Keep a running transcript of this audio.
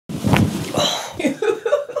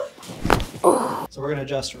So we're gonna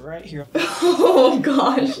adjust right here. Oh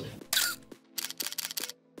gosh.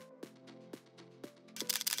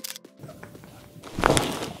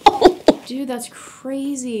 Dude, that's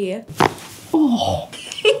crazy. Oh.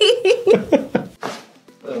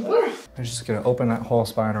 I'm just gonna open that whole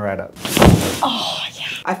spine right up. Oh, yeah.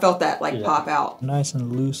 I felt that like pop out. Nice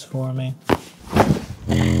and loose for me.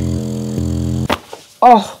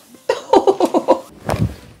 Oh.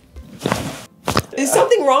 Is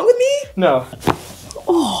something wrong with me? No.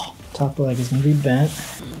 Oh. Top leg is gonna be bent.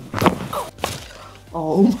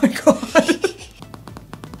 Oh my god.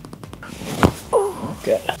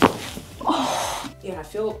 Good. Oh. Yeah, I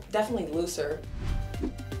feel definitely looser.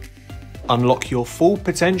 Unlock your full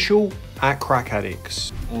potential at Crack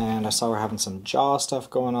Addicts. And I saw we're having some jaw stuff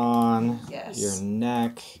going on. Yes. Your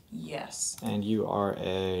neck. Yes. And you are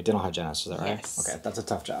a dental hygienist, is that right? Yes. Okay, that's a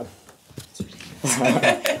tough job.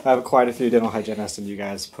 I have quite a few dental hygienists and you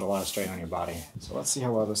guys put a lot of strain on your body. So let's see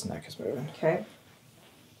how well this neck is moving. Okay.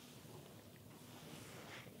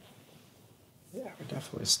 Yeah, we're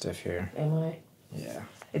definitely stiff here. Am I? Yeah.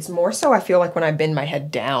 It's more so I feel like when I bend my head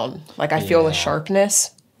down. Like I feel the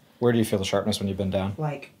sharpness. Where do you feel the sharpness when you bend down?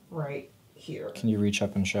 Like right here. Can you reach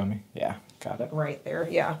up and show me? Yeah, got it. Right there,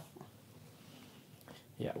 yeah.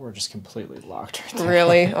 Yeah, we're just completely locked right there.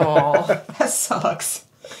 Really? Oh, that sucks.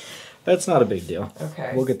 That's not a big deal.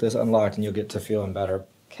 Okay. We'll get this unlocked and you'll get to feeling better.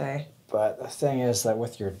 Okay. But the thing is that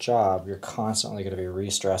with your job, you're constantly going to be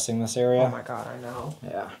re-stressing this area. Oh my god, I know.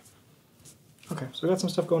 Yeah. Okay, so we got some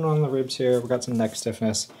stuff going on in the ribs here. We got some neck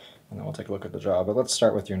stiffness, and then we'll take a look at the jaw. But let's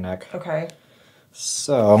start with your neck. Okay.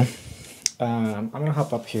 So, I'm going to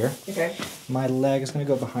hop up here. Okay. My leg is going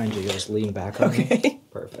to go behind you. You'll just lean back on me.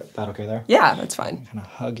 Perfect. That okay there? Yeah, that's fine. Kind of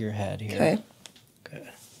hug your head here. Okay. Good.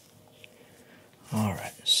 All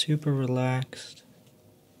right. Super relaxed.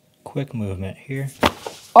 Quick movement here.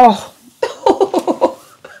 Oh.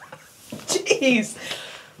 Jeez.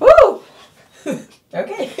 Woo.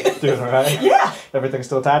 Okay. Doing all right? Yeah. Everything's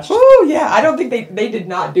still attached? Woo, yeah. I don't think they did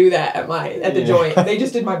not do that at the joint. They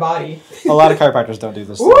just did my body. A lot of chiropractors don't do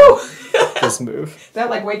this. Woo. This move. That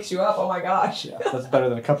like wakes you up. Oh my gosh. Yeah, that's better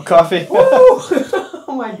than a cup of coffee. Woo.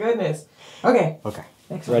 Oh my goodness. Okay. Okay.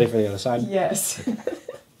 Next Ready one. for the other side? Yes.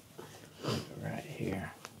 Right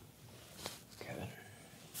here.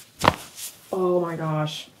 Good. Oh my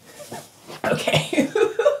gosh. Okay.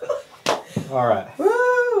 All right.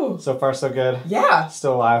 Woo. So far, so good. Yeah.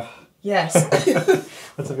 Still alive. Yes.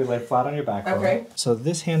 Let's have you lay flat on your back. Okay. So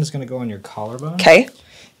this hand is going to go on your collarbone. Okay.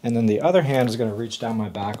 And then the other hand is going to reach down my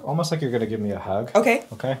back, almost like you're going to give me a hug. Okay.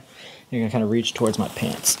 Okay. You're going to kind of reach towards my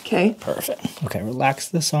pants. Okay. Perfect. Okay, relax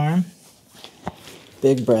this arm.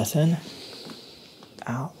 Big breath in.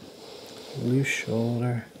 Out. Loose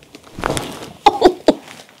shoulder.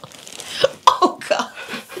 Oh god.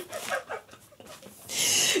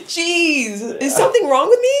 Jeez. Is something wrong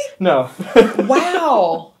with me? No.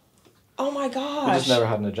 Wow. Oh my gosh. You just never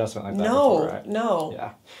had an adjustment like that No, before, right? no.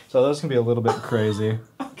 Yeah. So those can be a little bit crazy.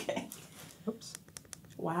 Okay. Oops.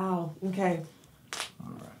 Wow. Okay.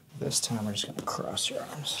 All right. This time we're just going to cross your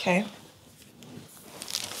arms. Okay.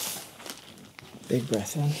 Big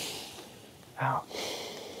breath in. Out.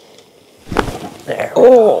 There.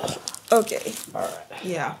 Oh. Okay. All right.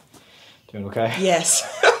 Yeah. Doing okay? Yes.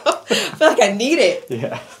 I feel like I need it.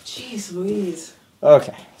 Yeah. Jeez Louise.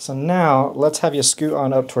 Okay. So now let's have you scoot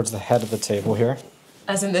on up towards the head of the table here.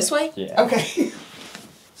 As in this way? Yeah. Okay.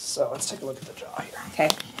 So let's take a look at the jaw here. Okay.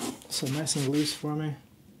 So nice and loose for me.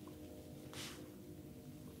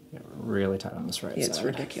 Yeah, we're really tight on this right side. It's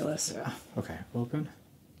ridiculous. Yeah. Okay. Open.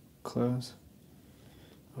 Close.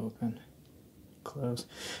 Open. Close.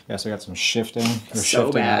 Yeah, so we got some shifting. We're So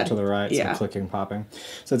shifting bad. out to the right, Yeah. some clicking, popping.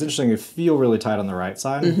 So it's interesting, you feel really tight on the right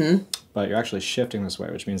side, but you're actually shifting this way,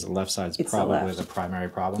 which means the left side's It's the probably left. the primary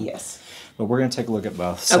problem. Yes. But we're going to take a look at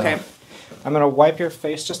both. So Okay. I'm going to wipe your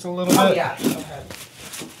face just a little bit. Oh yeah. Okay.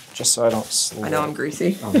 Just so I don't slip. I know I'm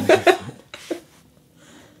greasy. Oh, no.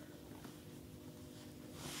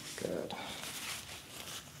 Good.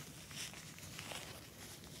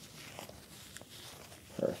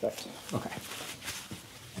 Perfect. Okay.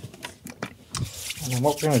 And then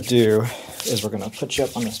what we're going to do is we're going to put you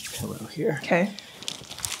up on this pillow here. Okay.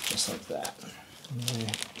 Just like that. And lay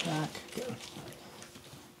back. Good.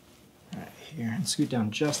 Right here. And scoot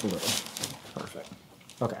down just a little. Perfect.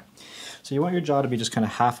 Okay. So you want your jaw to be just kind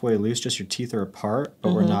of halfway loose, just your teeth are apart,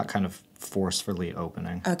 but we're not kind of forcefully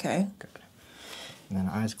opening. Okay. Good. And then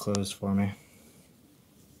eyes closed for me.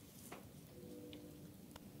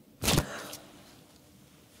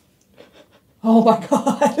 Oh my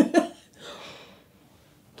god.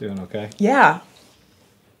 Doing okay? Yeah.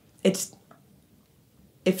 It's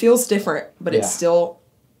It feels different, but it's still...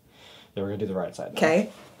 Yeah, we're going to do the right side now. Okay.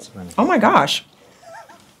 So Oh my gosh.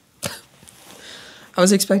 I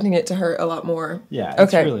was expecting it to hurt a lot more. Yeah,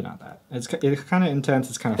 it's really not that. It's kind of intense,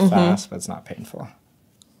 it's kind of fast, but it's not painful.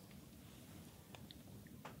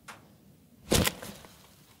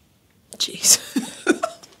 Jeez.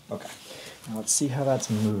 Okay. Now let's see how that's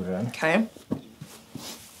moving. Okay.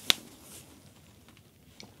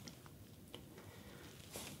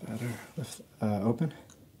 Better. Lift, open.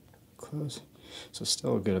 Close. So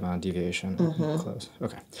still a good amount of deviation. Open, close.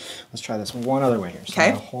 Okay. Let's try this one other way here. So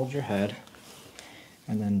now hold your head.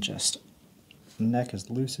 And then just neck as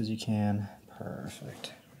loose as you can.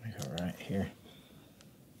 Perfect. I'm gonna go right here.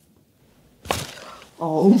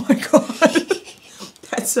 Oh my god.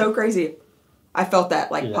 That's so crazy. I felt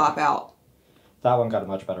that like pop out. That one got a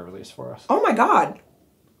much better release for us. Oh my god.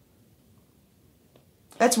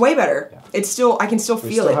 That's way better. Yeah. It's still, I can still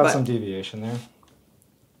feel it, but... We still have some deviation there.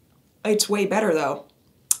 It's way better though.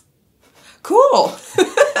 Cool.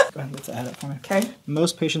 Go ahead, let's add it for me. Okay.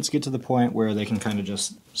 Most patients get to the point where they can kind of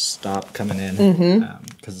just stop coming in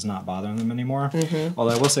because it's not bothering them anymore.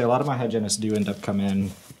 Although I will say a lot of my hygienists do end up coming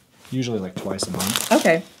in usually like twice a month.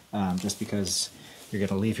 Okay. Just because you're going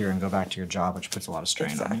to leave here and go back to your job, which puts a lot of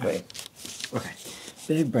strain on you. Okay.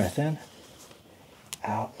 Big breath in.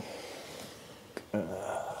 Out.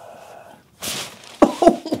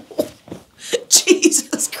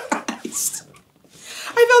 Jesus Christ.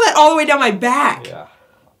 I felt that all the way down my back. Yeah.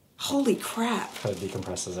 Holy crap. Kind of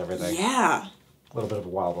decompresses everything. Yeah. A little bit of a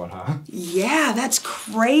wild one, huh? Yeah, that's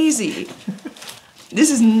crazy.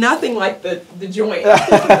 This is nothing like the joint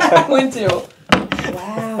I went to.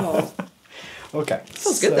 Wow. Okay.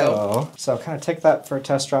 Feels good though. So kind of take that for a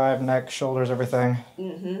test drive, neck, shoulders, everything.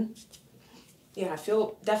 Yeah, I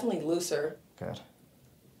feel definitely looser. Good.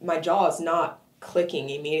 My jaw is not clicking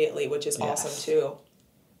immediately, which is awesome too.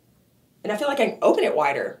 And I feel like I can open it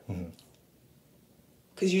wider.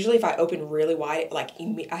 Because usually if I open really wide, like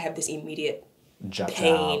I have this immediate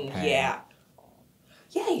pain. Yeah.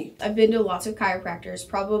 Yay. I've been to lots of chiropractors,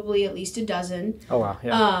 probably at least a dozen. Oh wow,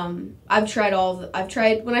 yeah. I've tried all the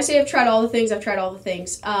things, I've tried all the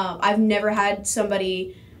things. I've never had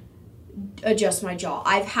somebody adjust my jaw.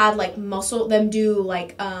 I've had like muscle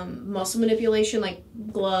manipulation, like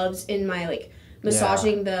gloves in my like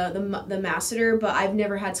massaging the masseter, but I've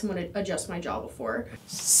never had someone adjust my jaw before.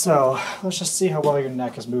 So let's just see how well your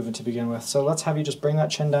neck is moving to begin with. So let's have you just bring that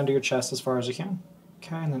chin down to your chest as far as you can.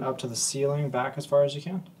 Okay, and then up to the ceiling, back as far as you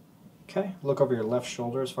can. Okay, look over your left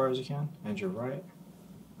shoulder as far as you can, and your right.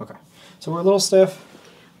 Okay, so we're a little stiff.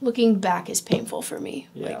 Looking back is painful for me.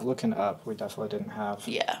 Yeah, looking up, we definitely didn't have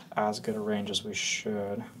as good a range as we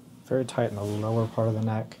should. Very tight in the lower part of the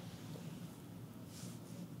neck.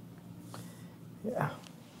 Yeah.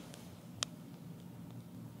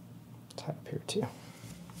 Tight up here too.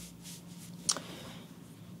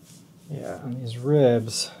 Yeah, and these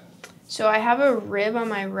ribs. So I have a rib on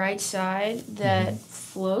my right side that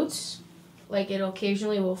floats. Like it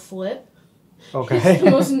occasionally will flip. Okay. It's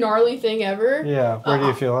the most gnarly thing ever. Yeah. Where do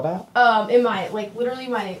you feel it at? In my, like, literally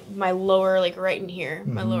my lower, like, right in here.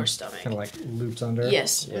 My lower stomach. Kind of like loops under?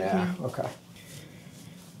 Yes. Yeah, okay.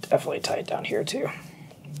 Definitely tight down here, too.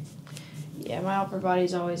 Yeah, my upper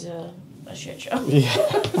body's always a shit show. Yeah.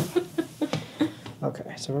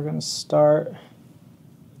 Okay, so we're going to start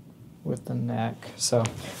with the neck. So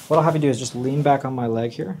what I'll have you do is just lean back on my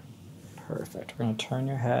leg here. Perfect. We're going to turn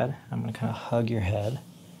your head. I'm going to kind of hug your head.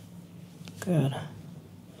 Good.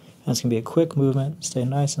 That's going to be a quick movement. Stay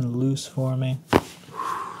nice and loose for me.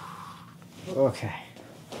 Okay.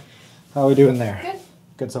 How are we doing there? Good.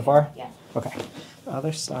 Good so far? Yeah. Okay.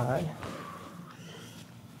 Other side.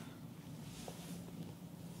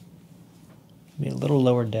 Be a little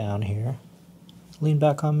lower down here. Lean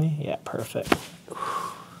back on me. Yeah, perfect.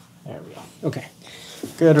 There we go. Okay.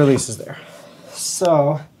 Good releases there.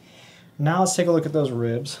 So now let's take a look at those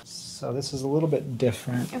ribs. So this is a little bit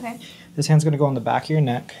different. Okay. This hand's going to go on the back of your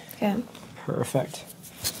neck. Okay. Perfect.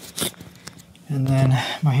 And then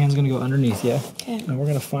my hand's going to go underneath you. Okay. And we're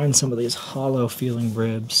going to find some of these hollow feeling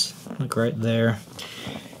ribs, like right there.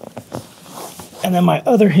 And then my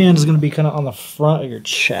other hand is going to be kind of on the front of your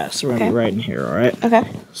chest. So we're going to be right in here, all right?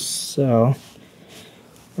 Okay. So,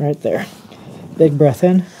 right there. Big breath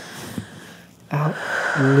in. Out.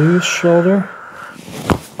 Loose shoulder.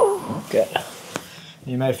 Good.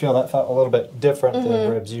 You may feel that felt a little bit different than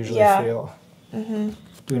ribs usually feel.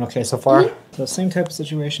 Doing okay so far? So same type of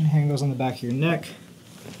situation. Hand goes on the back of your neck.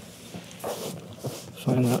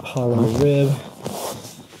 Find that hollow rib.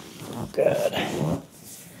 Good.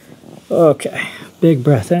 Okay. Big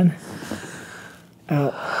breath in.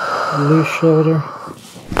 Out. Loose shoulder.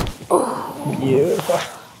 Beautiful.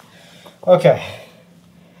 Okay.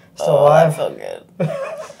 Still alive? I feel good.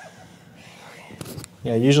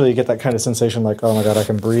 Yeah, usually you get that kind of sensation like, oh my god, I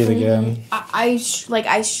can breathe again. I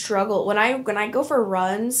struggle when I go for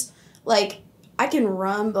runs. Like I can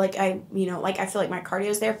run, but I feel like my cardio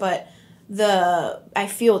is there, but I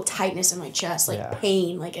feel tightness in my chest,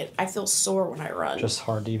 pain, I feel sore when I run. Just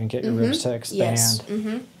hard to even get your ribs to expand. Yes.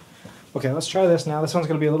 Okay, let's try this now. This one's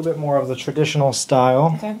going to be a little bit more of the traditional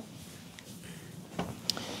style. Okay.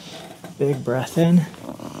 Big breath in.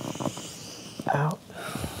 Out.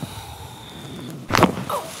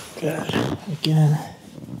 Good. Again.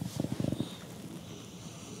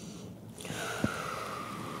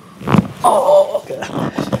 Oh, good.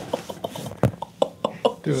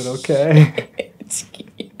 Doing okay.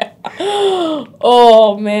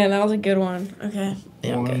 Oh man, that was a good one. Okay.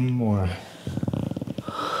 Yeah, One more.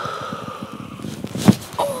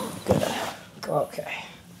 Good. Okay.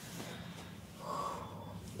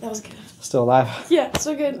 That was good. Still alive? Yeah,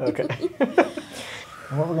 so good. Okay.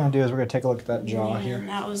 And what we're going to do is we're going to take a look at that jaw Man, here.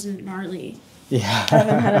 that was gnarly. Yeah.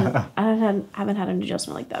 I haven't had an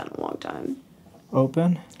adjustment like that in a long time.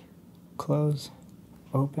 Open, close,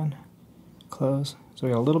 open, close. So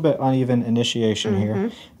we got a little bit uneven initiation here.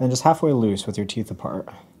 And then just halfway loose with your teeth apart.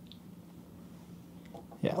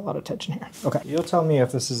 Yeah, a lot of tension here. Okay, you'll tell me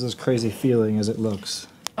if this is as crazy feeling as it looks.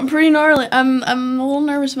 I'm pretty gnarly. I'm a little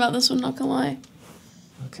nervous about this one, not gonna lie.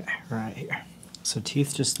 Okay, right here. So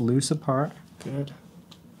teeth just loose apart. Good.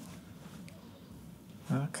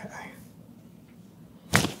 Okay.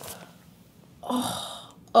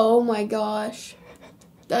 Oh my gosh.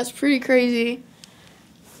 That's pretty crazy.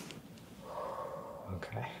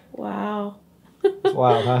 Okay. Wow. It's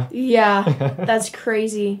wild, huh? Yeah, that's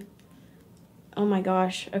crazy. Oh my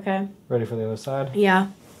gosh. Okay. Ready for the other side? Yeah.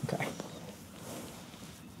 Okay.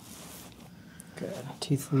 Good.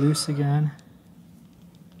 Teeth loose again.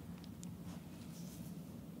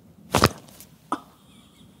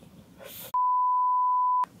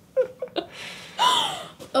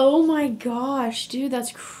 Oh my gosh, dude,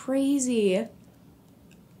 that's crazy.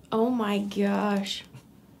 Oh my gosh.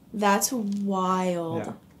 That's wild.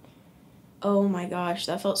 Yeah. Oh my gosh,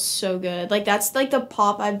 that felt so good. That's like the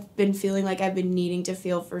pop I've been feeling like I've been needing to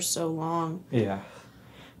feel for so long. Yeah.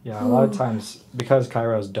 Yeah, a lot of times, because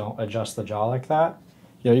chiros don't adjust the jaw like that,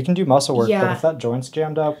 you can do muscle work, but Yeah. if that joint's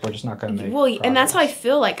jammed up, we're just not going to make Well, and that's how I progress.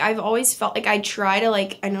 feel. I've always felt like I try to,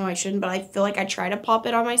 I know I shouldn't, but I feel like I try to pop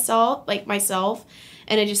it on myself,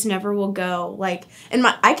 and it just never will go. And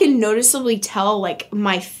I can noticeably tell,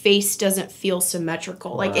 my face doesn't feel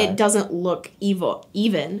symmetrical. It Right. doesn't look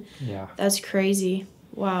even. Yeah. That's crazy.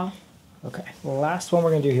 Wow. Okay. The last one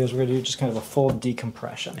we're going to do here is we're going to do just kind of a full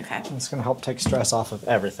decompression. Okay. And it's going to help take stress off of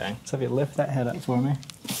everything. So if you lift that head up for me.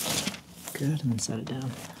 Good, and then set it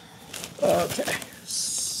down. Okay.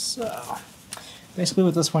 So basically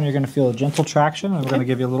with this one, you're going to feel a gentle traction, and we're going to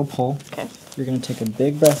give you a little pull. Okay. You're going to take a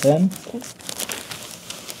big breath in.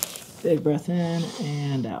 Big breath in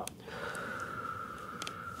and out.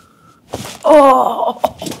 Oh!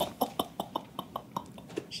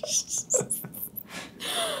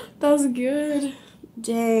 That was good.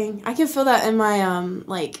 Dang. I can feel that in my,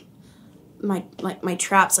 my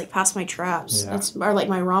traps, past my traps. Yeah. Or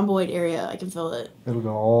my rhomboid area. I can feel it. It'll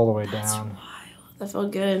go all the way That's down. wild. That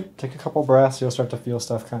felt good. Take a couple breaths, you'll start to feel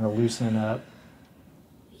stuff kind of loosening up.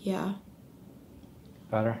 Yeah.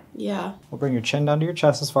 Better. Yeah. We'll bring your chin down to your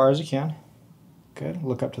chest as far as you can. Good.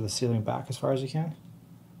 Look up to the ceiling back as far as you can.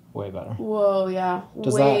 Way better. Whoa, yeah.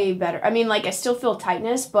 Does Way better. I mean, I still feel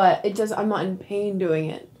tightness, but I'm not in pain doing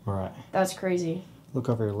it. Right. That's crazy. Look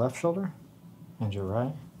over your left shoulder and your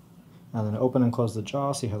right. And then open and close the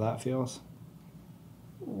jaw. See how that feels.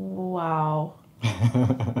 Wow.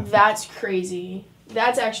 That's crazy.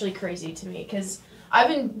 That's actually crazy to me because I've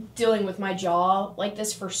been dealing with my jaw like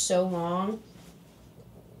this for so long.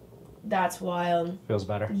 That's wild. Feels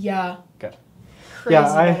better. Yeah. Good. Crazy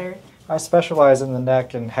Yeah, better. I specialize in the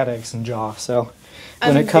neck and headaches and jaw, so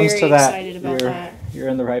when I'm it comes very to that, excited about that. you're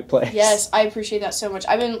in the right place. Yes, I appreciate that so much.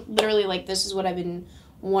 I've been literally this is what I've been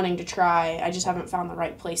wanting to try. I just haven't found the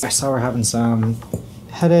right place. I saw we're having some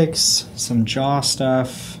headaches, some jaw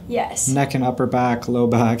stuff, Yes. neck and upper back, low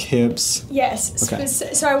back, hips. Yes. Okay.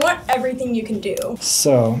 So I want everything you can do.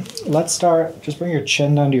 So let's start, just bring your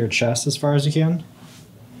chin down to your chest as far as you can.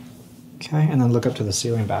 Okay, and then look up to the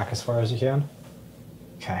ceiling back as far as you can.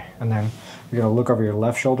 Okay, and then you're gonna look over your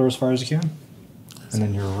left shoulder as far as you can. And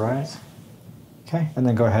then your right. Okay, and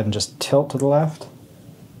then go ahead and just tilt to the left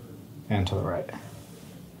and to the right.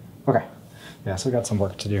 Okay, yeah, so we got some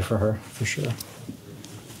work to do for her, for sure.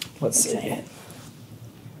 Let's see.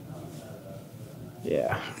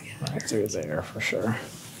 Yeah, right through there for sure.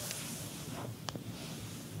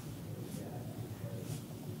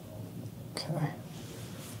 Okay.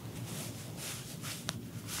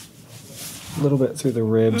 A little bit through the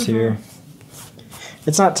ribs here.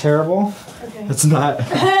 It's not terrible. Okay. It's not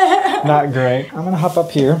not great. I'm gonna hop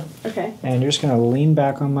up here. Okay. And you're just gonna lean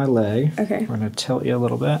back on my leg. Okay. We're gonna tilt you a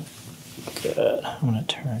little bit. Good. I'm gonna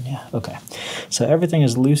turn you. Okay. So everything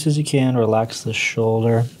as loose as you can. Relax the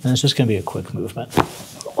shoulder, and it's just gonna be a quick movement.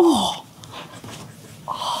 Oh.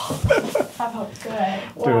 That felt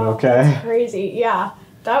good. Doing Wow, okay? That's crazy. Yeah.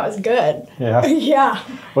 That was good. Yeah. Yeah.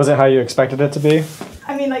 Was it how you expected it to be?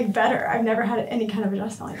 I mean, like, better. I've never had any kind of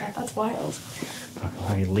adjustment like that. That's wild.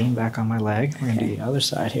 Let me lean back on my leg. We're gonna do the other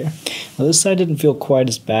side here. Now this side didn't feel quite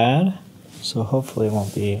as bad, so hopefully it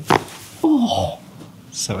won't be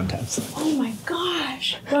so intense. Oh my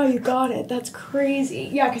gosh. Wow, you got it. That's crazy.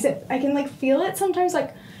 Yeah, because I can, like, feel it sometimes.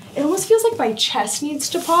 Like, it almost feels like my chest needs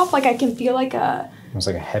to pop. Like, I can feel like Almost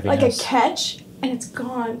like a heaviness. like a catch, and it's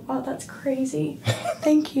gone. Wow, that's crazy.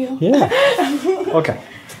 Thank you. Yeah. Okay.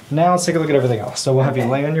 Now let's take a look at everything else. So we'll have you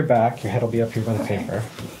lay on your back. Your head will be up here by the paper.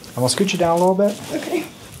 And we'll scoot you down a little bit. Okay.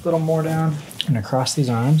 A little more down. And across these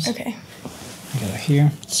arms. Okay. Together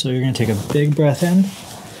here. So you're going to take a big breath in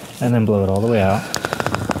and then blow it all the way out.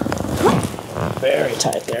 Very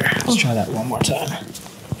tight there. Let's try that one more time.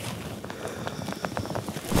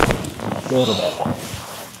 A little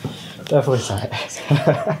bit. Definitely tight.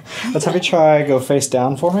 Let's have you try go face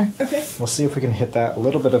down for me. Okay. We'll see if we can hit that a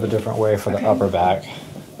little bit of a different way for the upper back.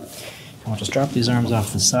 And we'll just drop these arms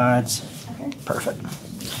off the sides. Okay. Perfect.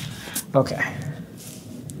 Okay.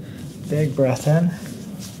 Big breath in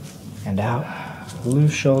and out.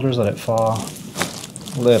 Loose shoulders, let it fall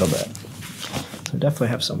a little bit. So definitely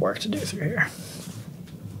have some work to do through here.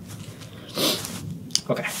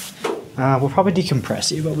 Okay. We'll probably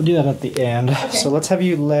decompress you, but we'll do that at the end. Okay. So let's have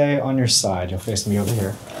you lay on your side. You'll face me over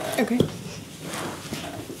here. Okay.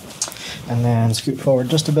 And then scoot forward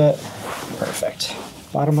just a bit. Perfect.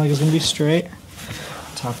 Bottom leg is going to be straight.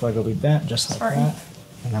 Top leg will be bent just like that.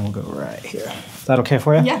 And then we'll go right here. Is that okay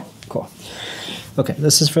for you? Yeah. Cool. Okay,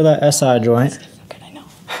 this is for that SI joint. Okay, I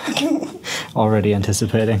know. Already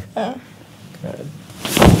anticipating. Oh. Good.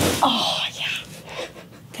 Oh, yeah.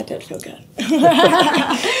 That did feel good.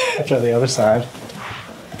 Try the other side.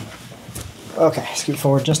 Okay, scoot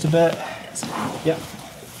forward just a bit. Yep.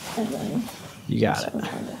 And then You got it.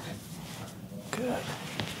 Good.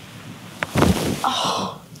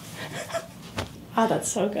 Oh. Wow,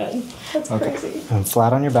 that's so good. That's Okay. crazy. And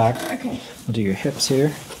flat on your back. Okay. We'll do your hips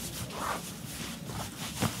here.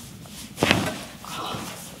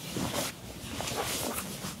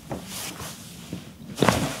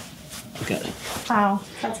 Good. Wow,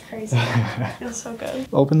 that's crazy. Feels so good.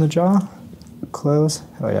 Open the jaw. Close.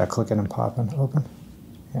 Oh yeah, clicking and popping. Open.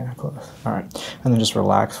 Yeah, close. All right. And then just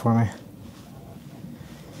relax for me.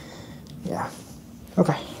 Yeah.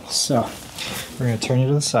 Okay. So we're going to turn you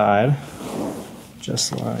to the side.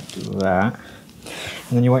 Just like that.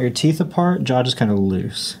 And then you want your teeth apart, jaw just kind of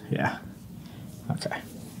loose. Yeah. Okay.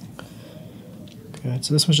 Good.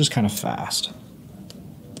 So this one's just kind of fast.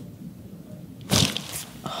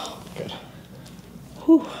 Good.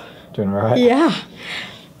 Whew. Doing all right? Yeah.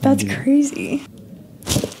 That's Indeed. crazy.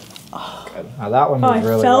 Good. Now that one Oh, was I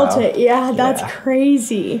really felt well. it. Yeah, that's Yeah.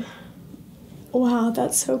 crazy. Wow,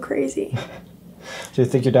 that's so crazy. Do you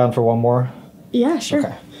think you're down for one more? Yeah, sure.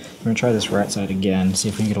 Okay. We're going to try this right side again, see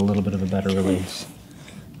if we can get a little bit of a better release.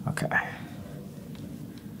 Okay.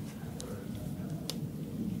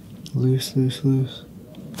 Loose, loose, loose.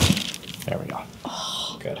 There we go.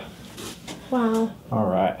 Oh, Good. wow. All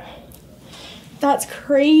right. That's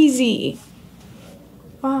crazy.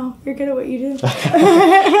 Wow, you're good at what you do.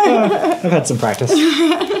 I've had some practice.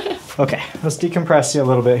 Okay, let's decompress you a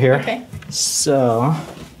little bit here. Okay. So,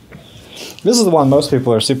 this is the one most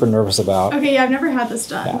people are super nervous about. Okay, yeah, I've never had this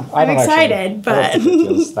done. Yeah, I I'm don't excited, I don't but think it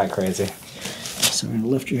feels that crazy. So we're gonna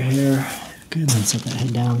lift your hair. Good, then set that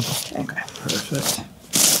head down. Okay, perfect.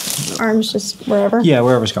 arms just wherever. Yeah,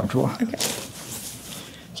 wherever's comfortable. Okay.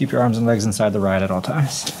 Keep your arms and legs inside the ride at all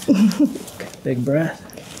times. Okay, big breath.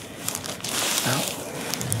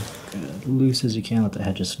 Out. Good. Loose as you can. Let the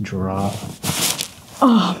head just drop.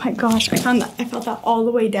 Oh my gosh, I felt that all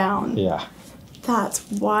the way down. Yeah. That's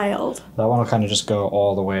wild. That one will kind of just go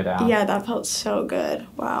all the way down. Yeah, that felt so good.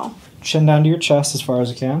 Wow. Chin down to your chest as far as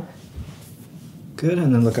you can. Good,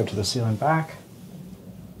 and then look up to the ceiling back.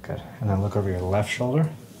 Good, and then look over your left shoulder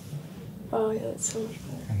Oh yeah, that's so much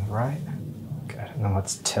better. and the right. Good, and then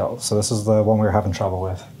let's tilt. So this is the one we were having trouble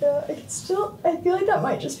with. Yeah, I feel like that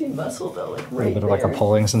might just be muscle though, like A little bit of like a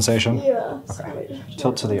pulling sensation. Yeah. so Okay. I might just-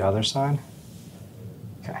 Tilt to the other side.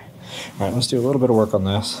 All right, let's do a little bit of work on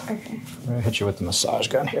this. Okay. I'm gonna hit you with the massage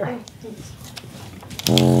gun here.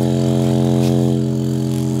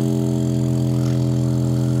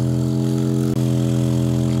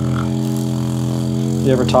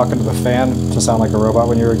 You ever talk into the fan to sound like a robot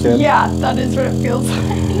when you were a kid? Yeah, that is what it feels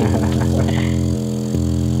like.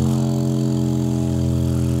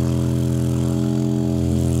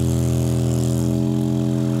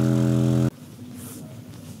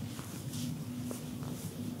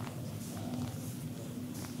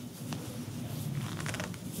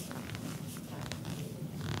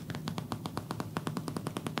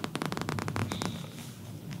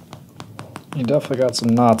 You definitely got some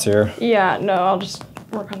knots here. Yeah, no, I'll just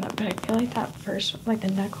work on that. But I feel like that first, like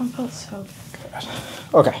the neck one felt so good.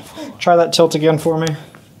 Okay, try that tilt again for me.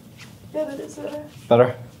 Yeah, that is better.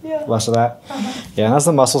 Better? Yeah. Less of that? Yeah, and as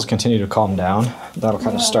the muscles continue to calm down, that'll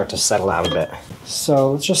kind of start to settle out a bit.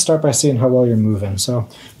 So let's just start by seeing how well you're moving. So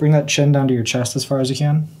bring that chin down to your chest as far as you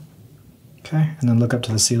can. Okay, and then look up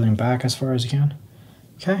to the ceiling back as far as you can.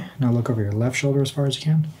 Okay, now look over your left shoulder as far as you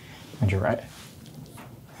can, and your right.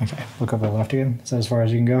 Okay, look over the left again. Is that as far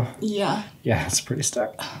as you can go? Yeah. Yeah, it's pretty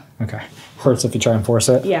stuck. Okay, hurts if you try and force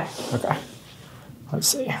it? Yeah. Okay, let's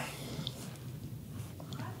see.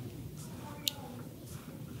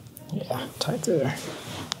 Yeah, tight there.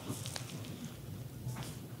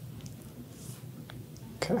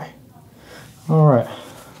 Okay. All right.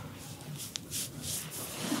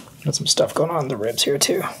 Got some stuff going on in the ribs here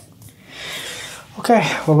too. Okay,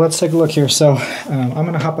 well let's take a look here. So I'm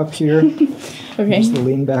gonna hop up here. Okay. Just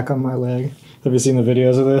lean back on my leg. Have you seen the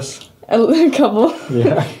videos of this? A couple.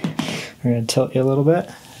 Yeah. We're gonna tilt you a little bit.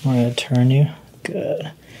 We're gonna turn you.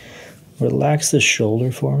 Good. Relax the shoulder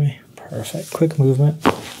for me. Perfect. Quick movement.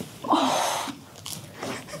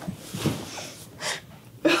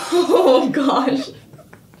 Oh gosh.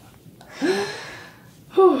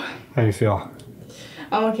 How do you feel?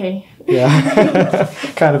 I'm okay. Yeah.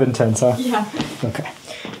 Kind of intense, huh? Yeah. Okay.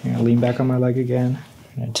 I'm gonna lean back on my leg again.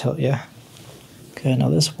 I'm gonna tilt you. Okay, now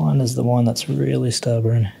this one is the one that's really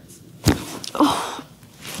stubborn. Oh.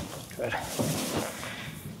 Good.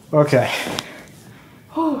 Okay.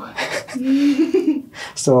 Oh.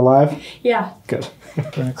 Still alive? Yeah. Good.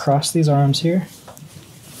 We're gonna cross these arms here.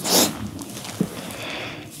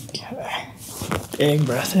 Okay. Big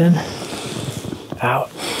breath in.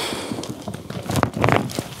 Out.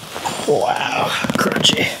 Wow.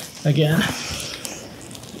 Crunchy. Again.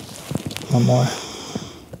 One more.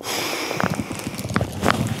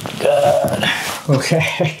 Good.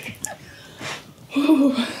 Okay.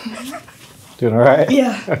 Doing all right?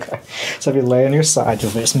 Yeah. Okay. So if you lay on your side,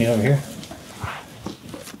 you'll face me over here.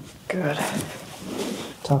 Good.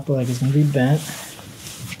 Top leg is going to be bent.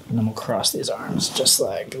 And then we'll cross these arms just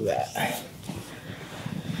like that.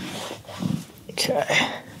 Okay.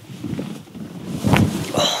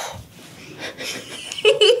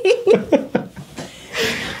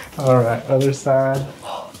 All right, other side.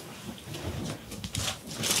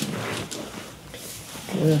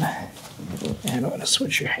 Good. And I'm going to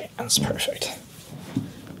switch your hands. Perfect.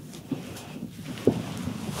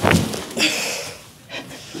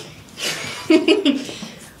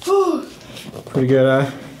 Pretty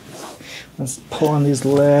good, let's pull on these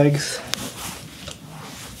legs.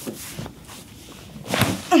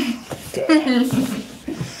 Good.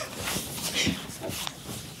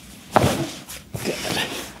 Good.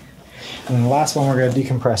 And then the last one, we're going to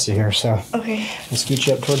decompress you here. So Okay. we'll scoot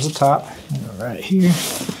you up towards the top. Right here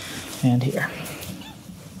and here.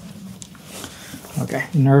 Okay,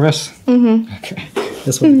 you nervous? Mm-hmm. Okay,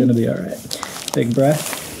 this one's going to be all right. Big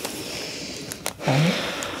breath.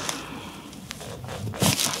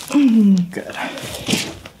 Good.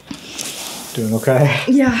 Doing okay?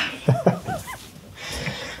 Yeah.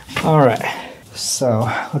 All right. So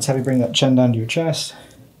let's have you bring that chin down to your chest.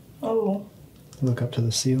 Oh. Look up to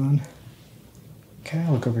the ceiling. Okay,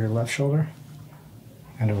 look over your left shoulder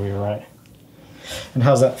and over your right. And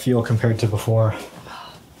how's that feel compared to before?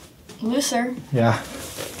 Looser. Yeah.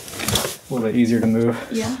 A little bit easier to move.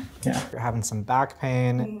 Yeah. Yeah. You're having some back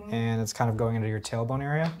pain and it's kind of going into your tailbone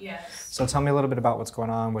area. Yes. So tell me a little bit about what's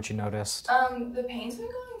going on, what you noticed. The pain's been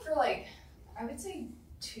going for like, I would say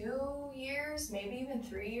 2 years, maybe even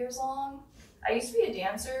 3 years long. I used to be a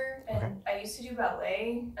dancer and I used to do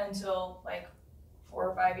ballet until like 4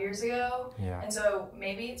 or 5 years ago. Yeah. And so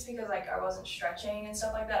maybe it's because like I wasn't stretching and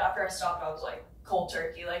stuff like that. After I stopped, I was like cold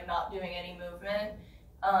turkey, like not doing any movement.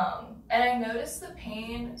 And I noticed the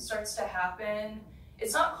pain starts to happen.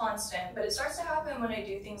 it's not constant, but it starts to happen when I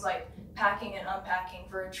do things like packing and unpacking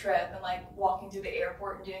for a trip and like walking through the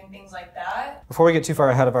airport and doing things like that. Before we get too far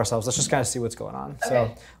ahead of ourselves, let's just kind of see what's going on. Okay.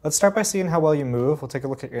 So let's start by seeing how well you move. We'll take a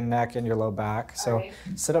look at your neck and your low back. So Alright.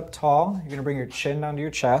 sit up tall. You're gonna bring your chin down to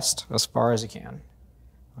your chest as far as you can.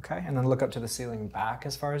 Okay, and then look up to the ceiling back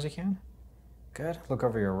as far as you can. Good. Look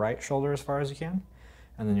over your right shoulder as far as you can,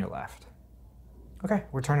 and then your left. Okay,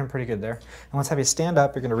 we're turning pretty good there. And let's have you stand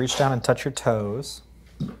up. You're gonna reach down and touch your toes.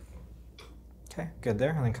 Okay, good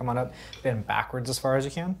there. And then come on up, bend backwards as far as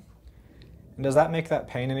you can. And does that make that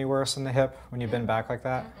pain any worse in the hip when you bend back like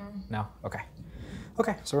that? No? Okay.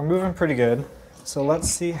 Okay, so we're moving pretty good. So let's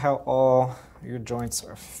see how all your joints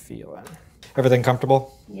are feeling. Everything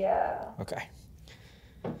comfortable? Yeah. Okay.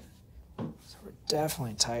 So we're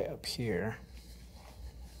definitely tight up here.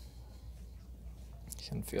 You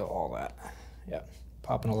can feel all that. Yep,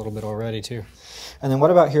 popping a little bit already too. And then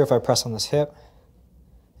what about here if I press on this hip?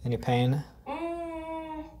 Any pain?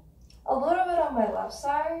 A little bit on my left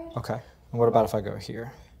side. Okay. And what about if I go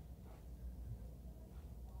here?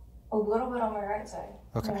 A little bit on my right side.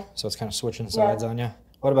 Okay. Yeah. So it's kind of switching sides on you.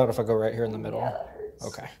 What about if I go right here in the middle? Yeah, that hurts.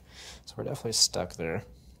 Okay. So we're definitely stuck there.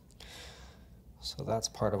 So that's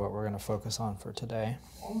part of what we're going to focus on for today.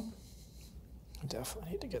 Okay. We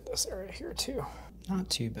definitely need to get this area here too. Not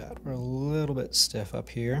too bad. We're a little bit stiff up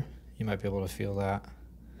here. You might be able to feel that.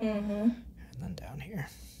 And then down here.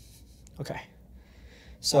 Okay.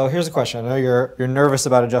 So here's a question. I know you're nervous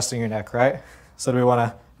about adjusting your neck, right? So do we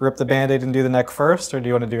want to rip the Band-Aid and do the neck first, or do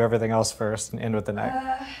you want to do everything else first and end with the neck?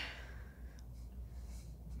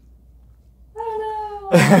 I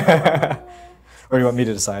don't know. Or do you want me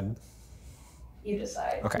to decide? You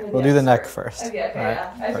decide. Okay, Maybe we'll do the I'll neck start. first. Okay, All right,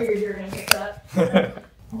 yeah. I figured you were going to pick that.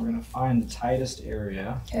 We're going to find the tightest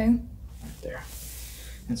area Okay. right there.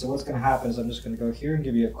 And so what's going to happen is I'm just going to go here and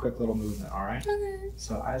give you a quick little movement, all right? Okay.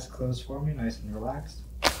 So eyes closed for me, nice and relaxed.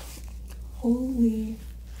 Holy.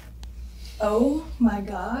 Oh my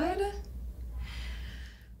god.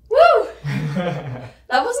 Woo! That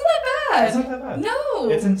wasn't that bad. It's not that bad. No.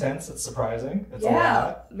 It's intense, it's surprising. It's a yeah.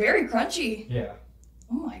 lot. Very crunchy. Yeah.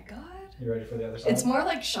 Oh my god. You ready for the other side? It's more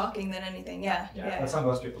like shocking than anything. Yeah. Yeah, that's how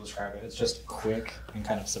most people describe it. It's just quick and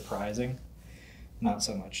kind of surprising. Not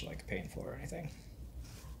so much like painful or anything.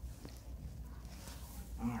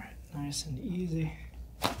 All right, nice and easy.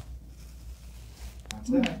 That's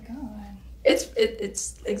Oh it. my god.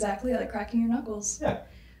 It's exactly like cracking your knuckles. Yeah,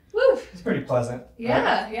 Woo! it's pretty pleasant.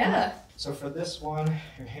 Yeah, right? yeah. So for this one,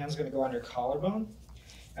 your hand's gonna go on your collarbone,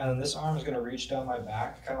 and then this arm is gonna reach down my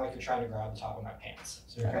back, kind of like you're trying to grab the top of my pants.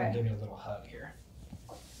 So you're gonna give me a little hug here.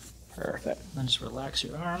 Perfect. Then just relax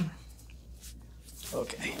your arm.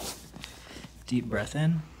 Okay. Deep breath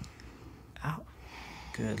in, out.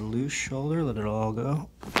 Good. Loose shoulder, let it all go.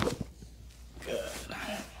 Good.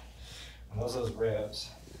 And those ribs.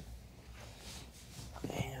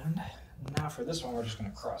 And now for this one, we're just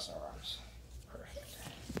gonna cross our arms. Perfect.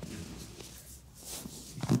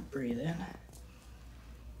 Breathe in,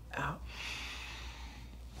 out.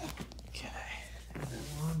 Okay. And then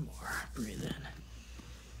one more. Breathe in,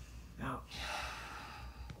 out.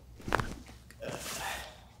 Good.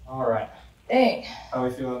 All right. Dang. How are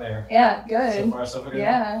we feeling there? Yeah, good. So far, so good?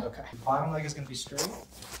 Yeah. Okay. Bottom leg is going to be straight, and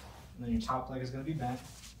then your top leg is going to be bent.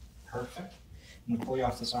 Perfect. I'm going to pull you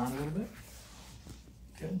off this arm a little bit.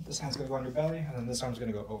 Good. This hand's going to go on your belly, and then this arm's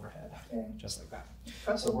going to go overhead, just like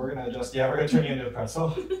that. So we're going to adjust, we're going to turn you into a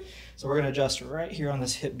pretzel. So we're going to adjust right here on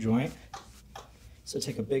this hip joint. So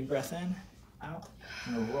take a big breath in, out.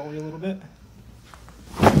 I'm going to roll you a little bit.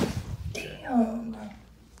 Damn.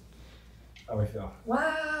 How we feel?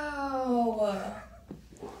 Wow.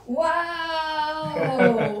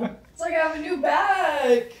 Wow. It's like I have a new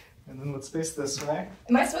back. And then let's face this way.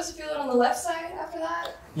 Am I supposed to feel it on the left side after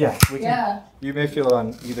that? Yeah, we can. Yeah. You may feel it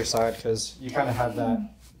on either side because you kind of have that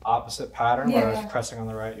opposite pattern where I Yeah. was pressing on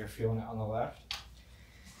the right, you're feeling it on the left.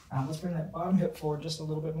 Let's bring that bottom hip forward just a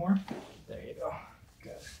little bit more. There you go.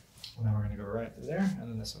 Good. And then we're going to go right through there, and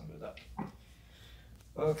then this one goes up.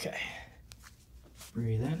 Okay.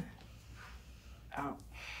 Breathe in. Out.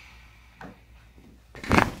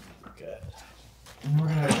 Good. And we're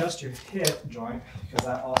going to adjust your hip joint because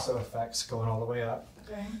that also affects going all the way up.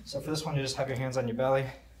 Okay. So for this one, you just have your hands on your belly.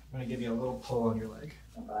 I'm going to give you a little pull on your leg.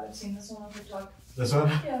 Oh god, I've seen this one on TikTok. This one?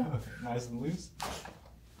 Yeah. Okay, nice and loose.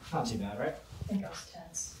 Not too bad, right? I think I was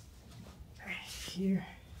tense. Right here.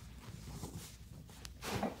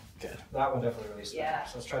 Good. That one definitely released. Yeah.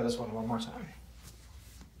 So let's try this one more time.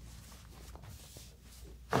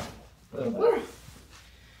 A little Woo. better.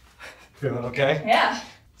 Feeling okay? Yeah.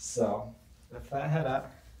 So lift that head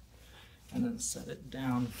up and then set it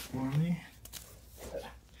down for me. Good.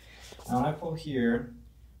 Now when I pull here,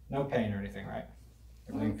 no pain or anything, right?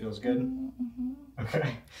 Everything feels good? Mm-hmm.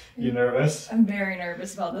 Okay. You nervous? I'm very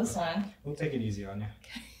nervous about this one. We'll take it easy on you.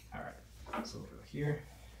 Okay. All right. So we'll go here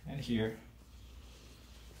and here.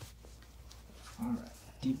 All right.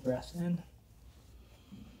 Deep breath in.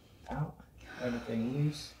 Out. Everything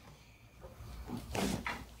loose.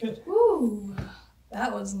 Good. Woo!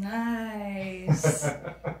 That was nice.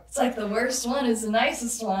 It's like the worst one is the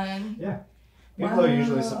nicest one. Yeah. People are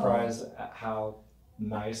usually surprised at how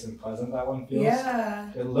nice and pleasant that one feels. Yeah.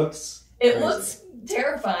 It looks It crazy. looks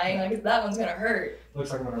terrifying. Like that one's gonna hurt.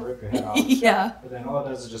 Looks like I'm gonna rip your head off. Yeah. But then all it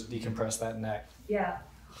does is just decompress that neck. Yeah.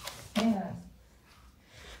 Man.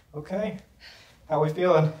 Okay. How we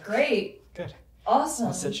feeling? Great. Good. Awesome.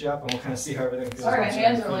 I'll sit you up and we'll kind of see how everything feels. Sorry, my once you're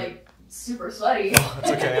hands on are your feet. like super sweaty. It's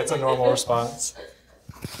okay. It's a normal response.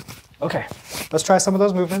 Okay. Let's try some of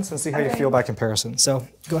those movements and see how you Okay. feel by comparison. So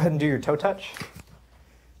go ahead and do your toe touch.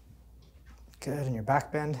 Good. And your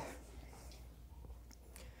back bend.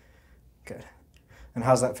 Good. And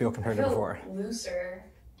how's that feel compared to before? Looser.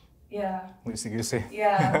 Yeah. Loosey goosey.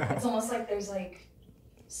 Yeah. It's almost like there's like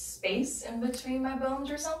space in between my bones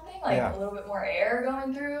or something. Like Yeah. a little bit more air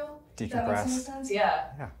going through. If that makes any Decompress. sense? Yeah.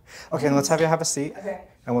 Yeah. Okay, and let's have you have a seat. Okay.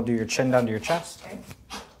 And we'll do your chin down to your chest. Okay.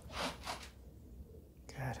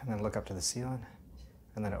 Good. And then look up to the ceiling.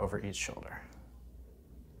 And then over each shoulder.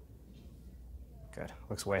 Good.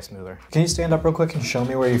 Looks way smoother. Can you stand up real quick and show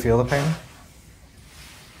me where you feel the pain?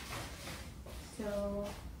 So,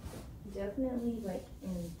 definitely like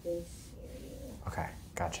in this area. Okay,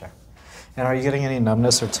 gotcha. And are you getting any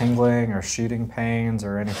numbness or tingling or shooting pains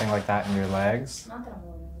or anything like that in your legs? Not that I'm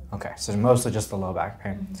aware of. Okay, so mostly just the low back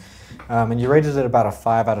pain. And you rated it about a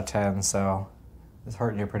 5 out of 10, so it's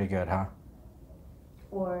hurting you pretty good, huh?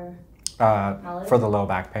 Or, For the low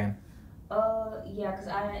back pain. yeah, because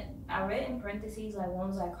I read in parentheses, like, when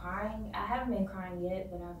was I crying? I haven't been crying yet,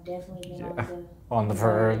 but I've definitely been On the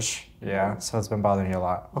verge. Yeah, so it's been bothering you a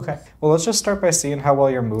lot. Okay, well, let's just start by seeing how well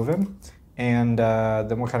you're moving. And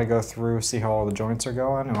then we'll kind of go through, see how all the joints are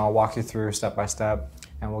going, and I'll walk you through step by step,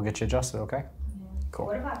 and we'll get you adjusted, okay? Yeah. Cool.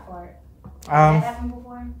 What if I fart? Has that happened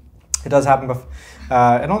before? It does happen. It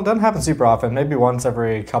doesn't happen super often. Maybe once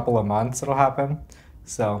every couple of months it'll happen.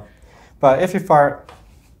 So, but if you fart,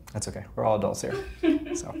 that's okay. We're all adults here,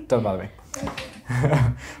 so don't bother me.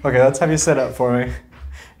 Okay, let's have you sit up for me. You're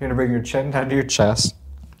gonna bring your chin down to your chest,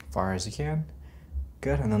 as far as you can.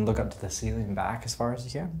 Good, and then look up to the ceiling and back as far as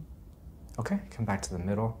you can. Okay, come back to the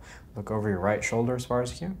middle. Look over your right shoulder as far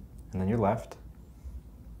as you can, and then your left.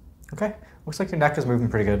 Okay, looks like your neck is moving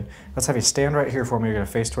pretty good. Let's have you stand right here for me. You're gonna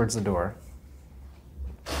face towards the door.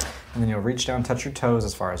 And then you'll reach down, touch your toes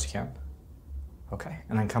as far as you can. Okay,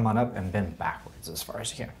 and then come on up and bend backwards as far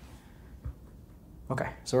as you can. Okay,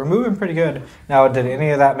 so we're moving pretty good. Now, did any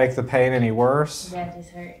of that make the pain any worse? That just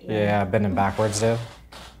hurt. Yeah, bending backwards did.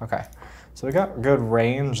 Okay, so we got good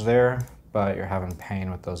range there, but you're having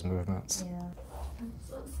pain with those movements. Yeah. I'm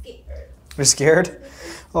so scared. You're scared?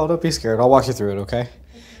 Oh, don't be scared. I'll walk you through it, okay?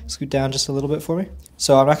 Scoot down just a little bit for me.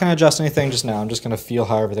 So I'm not going to adjust anything just now. I'm just going to feel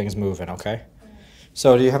how everything's moving, okay?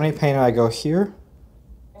 So do you have any pain when I go here?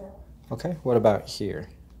 Okay, what about here?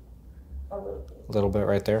 A little bit. A little bit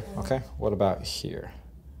right there? Okay, what about here?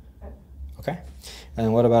 Okay, and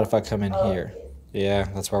then what about if I come in here? Yeah,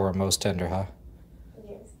 that's where we're most tender, huh?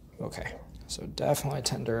 Yes. Okay, so definitely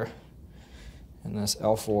tender in this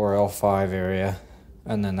L4, L5 area.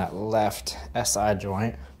 And then that left SI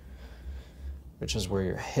joint, which is where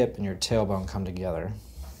your hip and your tailbone come together.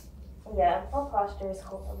 Yeah, my posture is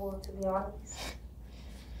comfortable, to be honest.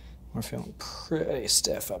 We're feeling pretty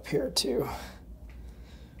stiff up here too.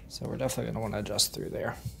 So we're definitely gonna wanna adjust through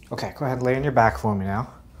there. Okay, go ahead and lay on your back for me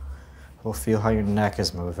now. We'll feel how your neck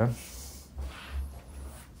is moving.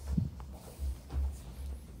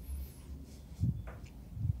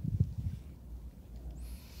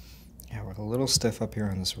 Yeah, we're a little stiff up here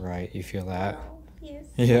on this right. You feel that? Yes.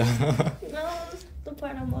 Yeah. No, that's the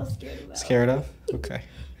part I'm most scared about. Scared of? Okay.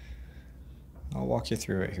 I'll walk you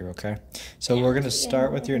through it here, okay? So we're going to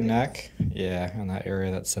start with your neck. Yeah, in that area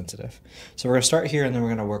that's sensitive. So we're going to start here and then we're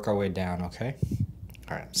going to work our way down, okay?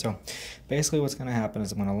 All right, so basically what's going to happen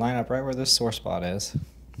is I'm going to line up right where this sore spot is.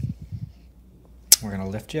 We're going to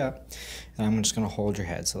lift you up and I'm just going to hold your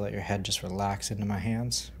head. So let your head just relax into my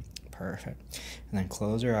hands. Perfect. And then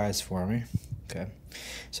close your eyes for me. Good.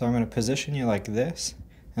 So I'm going to position you like this.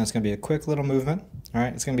 And it's going to be a quick little movement. All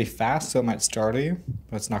right, it's going to be fast, so it might startle you,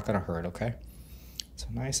 but it's not going to hurt, okay? So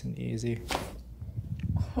nice and easy.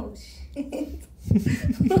 Oh, shit.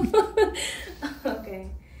 Okay.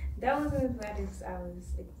 That wasn't as bad as I was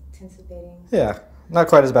anticipating. Yeah, not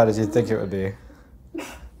quite as bad as you'd think it would be.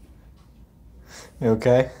 You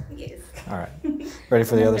okay? Yes. All right. Ready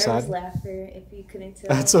for the other side? Laughter, if you couldn't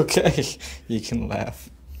tell. That's okay. You can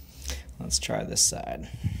laugh. Let's try this side.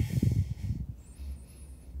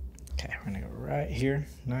 Okay, we're gonna go right here.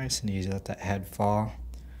 Nice and easy. Let that head fall.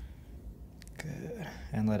 Good.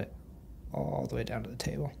 And let it all the way down to the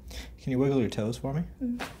table. Can you wiggle your toes for me?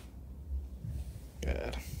 Mm-hmm.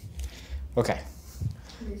 Good. Okay.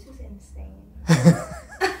 This is insane.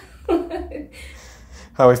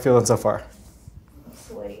 How are we feeling so far?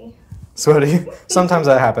 Sweaty. Sweaty? Sometimes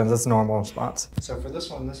that happens. That's a normal response. So for this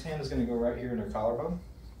one, this hand is going to go right here in your collarbone.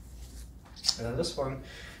 And then this one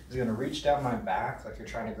is going to reach down my back like you're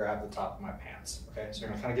trying to grab the top of my pants. Okay, so you're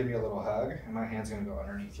going to kind of give me a little hug, and my hand's going to go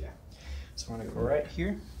underneath you. So I'm going to go right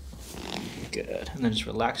here. Good. And then just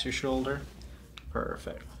relax your shoulder.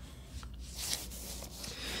 Perfect.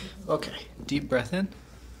 Okay, deep breath in.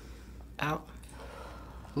 Out.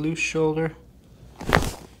 Loose shoulder.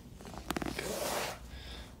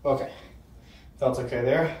 Okay. Felt okay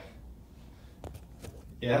there?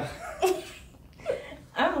 Yeah?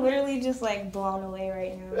 I'm literally just like blown away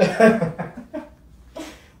right now.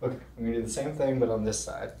 Okay, I'm gonna do the same thing but on this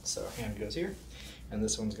side. So hand goes here, and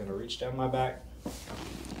this one's gonna reach down my back.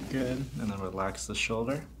 Good, and then relax the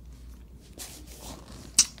shoulder.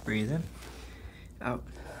 Breathe in, out,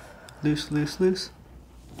 loose, loose, loose.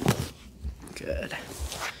 Good.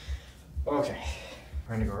 Okay,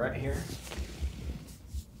 we're gonna go right here.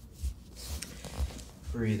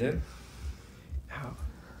 Breathe in, out,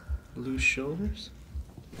 loose shoulders.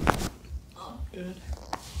 Good.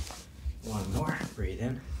 One more, breathe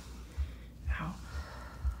in, out.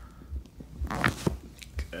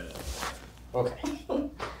 Good. Okay. Oh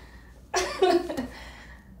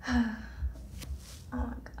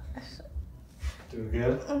my gosh. Doing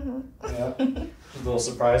good? Mm-hmm. Yeah. A little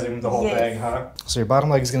surprising with the whole Yes. thing, huh? So your bottom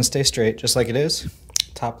leg is going to stay straight, just like it is.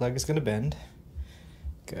 Top leg is going to bend.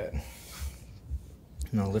 Good.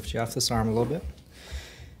 And I'll lift you off this arm a little bit.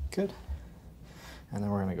 Good. And then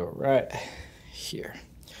we're going to go right here.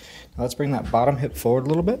 Now let's bring that bottom hip forward a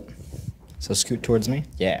little bit. So scoot towards me.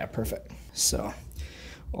 Yeah, perfect. So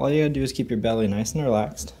all you gotta do is keep your belly nice and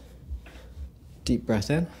relaxed. Deep breath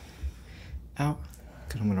in, out.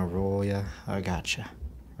 Good, I'm gonna roll you. I gotcha.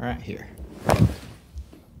 Right here.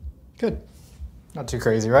 Good. Not too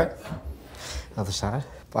crazy, right? Other side.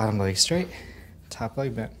 Bottom leg straight, top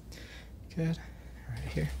leg bent. Good.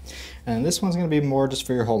 Right here. And this one's gonna be more just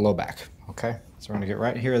for your whole low back, okay? So we're gonna get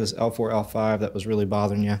right here, this L4, L5 that was really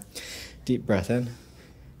bothering you. Deep breath in,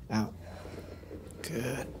 out.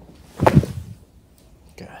 Good.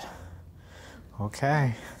 Good.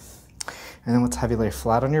 Okay. And then let's have you lay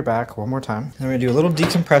flat on your back one more time. Then we're gonna do a little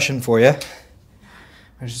decompression for you.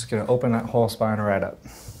 I'm just gonna open that whole spine right up.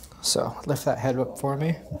 So lift that head up for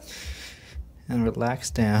me and relax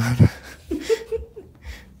down.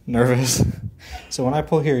 Nervous? So when I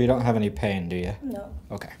pull here, you don't have any pain, do you? No.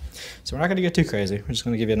 Okay. So we're not gonna get too crazy. We're just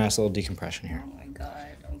gonna give you a nice little decompression here. Oh my god,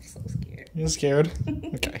 I'm so scared. You scared?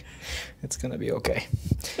 Okay. It's gonna be okay.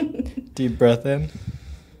 Deep breath in,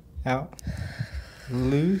 out,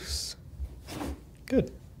 loose.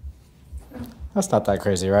 Good. That's not that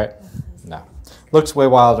crazy, right? No. Looks way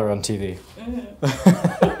wilder on TV. Mm-hmm.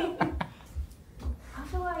 I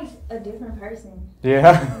feel like a different person.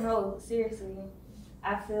 Yeah? No, seriously.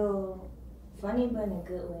 I feel funny, but in a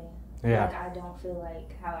good way. Yeah. Like, I don't feel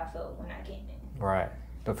like how I felt when I came in. Right.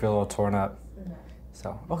 Don't feel a little torn up. No.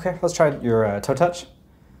 So, okay, let's try your toe touch.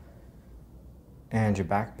 And your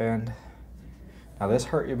back bend. Now this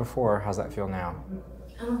hurt you before. How's that feel now?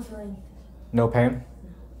 I don't feel anything. No pain?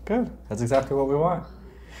 Good. That's exactly what we want.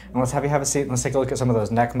 And let's have you have a seat and let's take a look at some of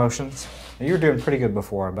those neck motions. Now, you were doing pretty good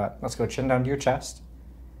before, but let's go chin down to your chest.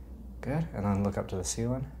 Good. And then look up to the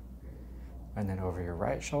ceiling. And then over your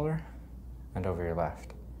right shoulder and over your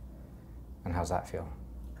left. And how's that feel?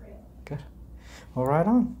 Great. Good. Well, right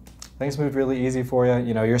on. Things moved really easy for you.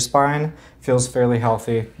 You know, your spine feels fairly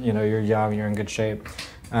healthy. You know, you're young, you're in good shape.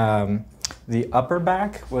 The upper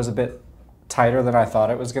back was a bit tighter than I thought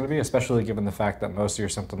it was going to be, especially given the fact that most of your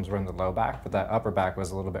symptoms were in the low back, but that upper back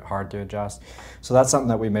was a little bit hard to adjust. So that's something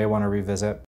that we may want to revisit.